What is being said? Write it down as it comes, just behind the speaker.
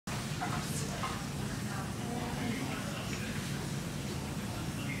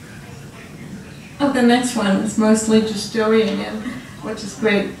with the next one. It's mostly just Joey again, which is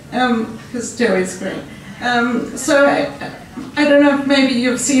great, because Joey's great. So I don't know if maybe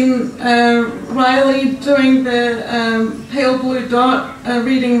you've seen Riley doing the Pale Blue Dot,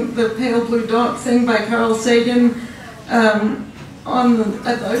 reading the Pale Blue Dot thing by Carl Sagan at the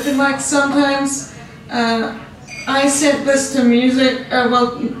open mic sometimes. I sent this to music,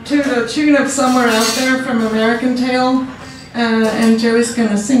 well, to the tune of Somewhere Out There from American Tail, and Joey's going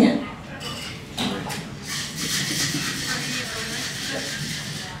to sing it.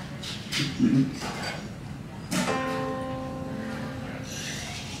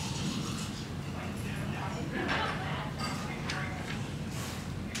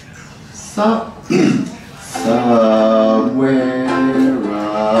 Somewhere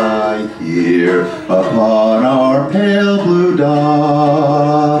right here upon our pale blue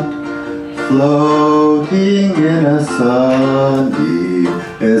dot, floating in a sunbeam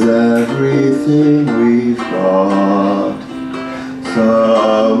is everything we've got.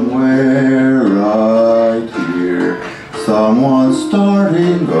 Somewhere right here, someone's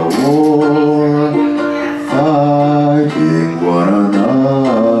starting a war, fighting one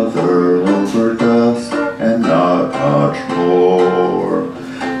another over dust and not much more.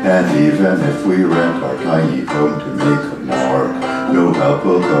 And even if we rent our tiny home to make a mark, no help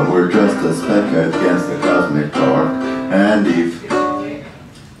will come, we're just a speck against the cosmic dark. And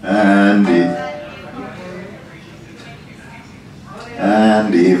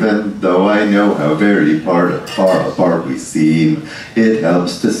even though I know how very far apart we seem, it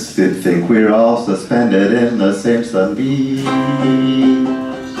helps to think we're all suspended in the same sunbeam.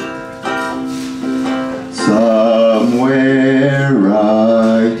 Somewhere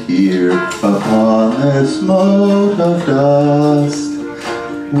right here upon this mote of dust,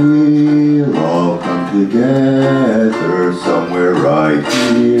 we'll all come together somewhere right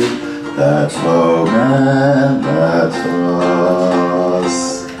here. That's home and that's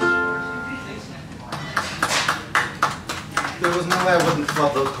us. There was no way I wouldn't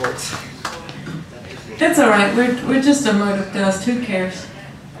love those chords. It's alright, we're just a mote of dust, who cares?